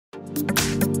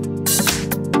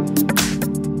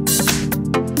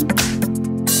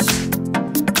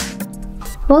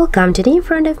Welcome. Today in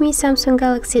front of me Samsung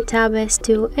Galaxy Tab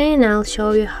S2, and I'll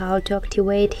show you how to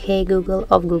activate Hey Google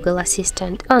of Google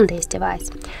Assistant on this device.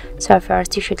 So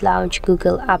first you should launch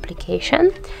Google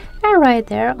application, and right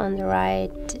there on the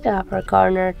right upper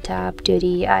corner tap to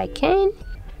the icon.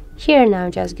 Here now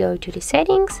just go to the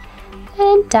settings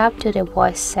and tap to the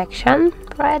voice section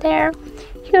right there.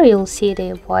 Here you'll see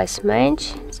the voice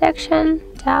match section.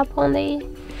 Tap on the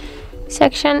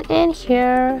section, and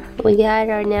here we got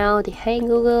now the Hey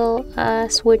Google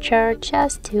switcher.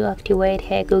 Just to activate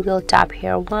Hey Google, tap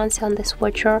here once on the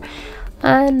switcher,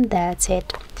 and that's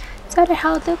it. So that's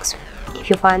how it looks. If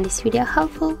you find this video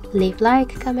helpful, leave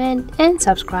like, comment and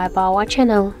subscribe our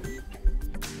channel.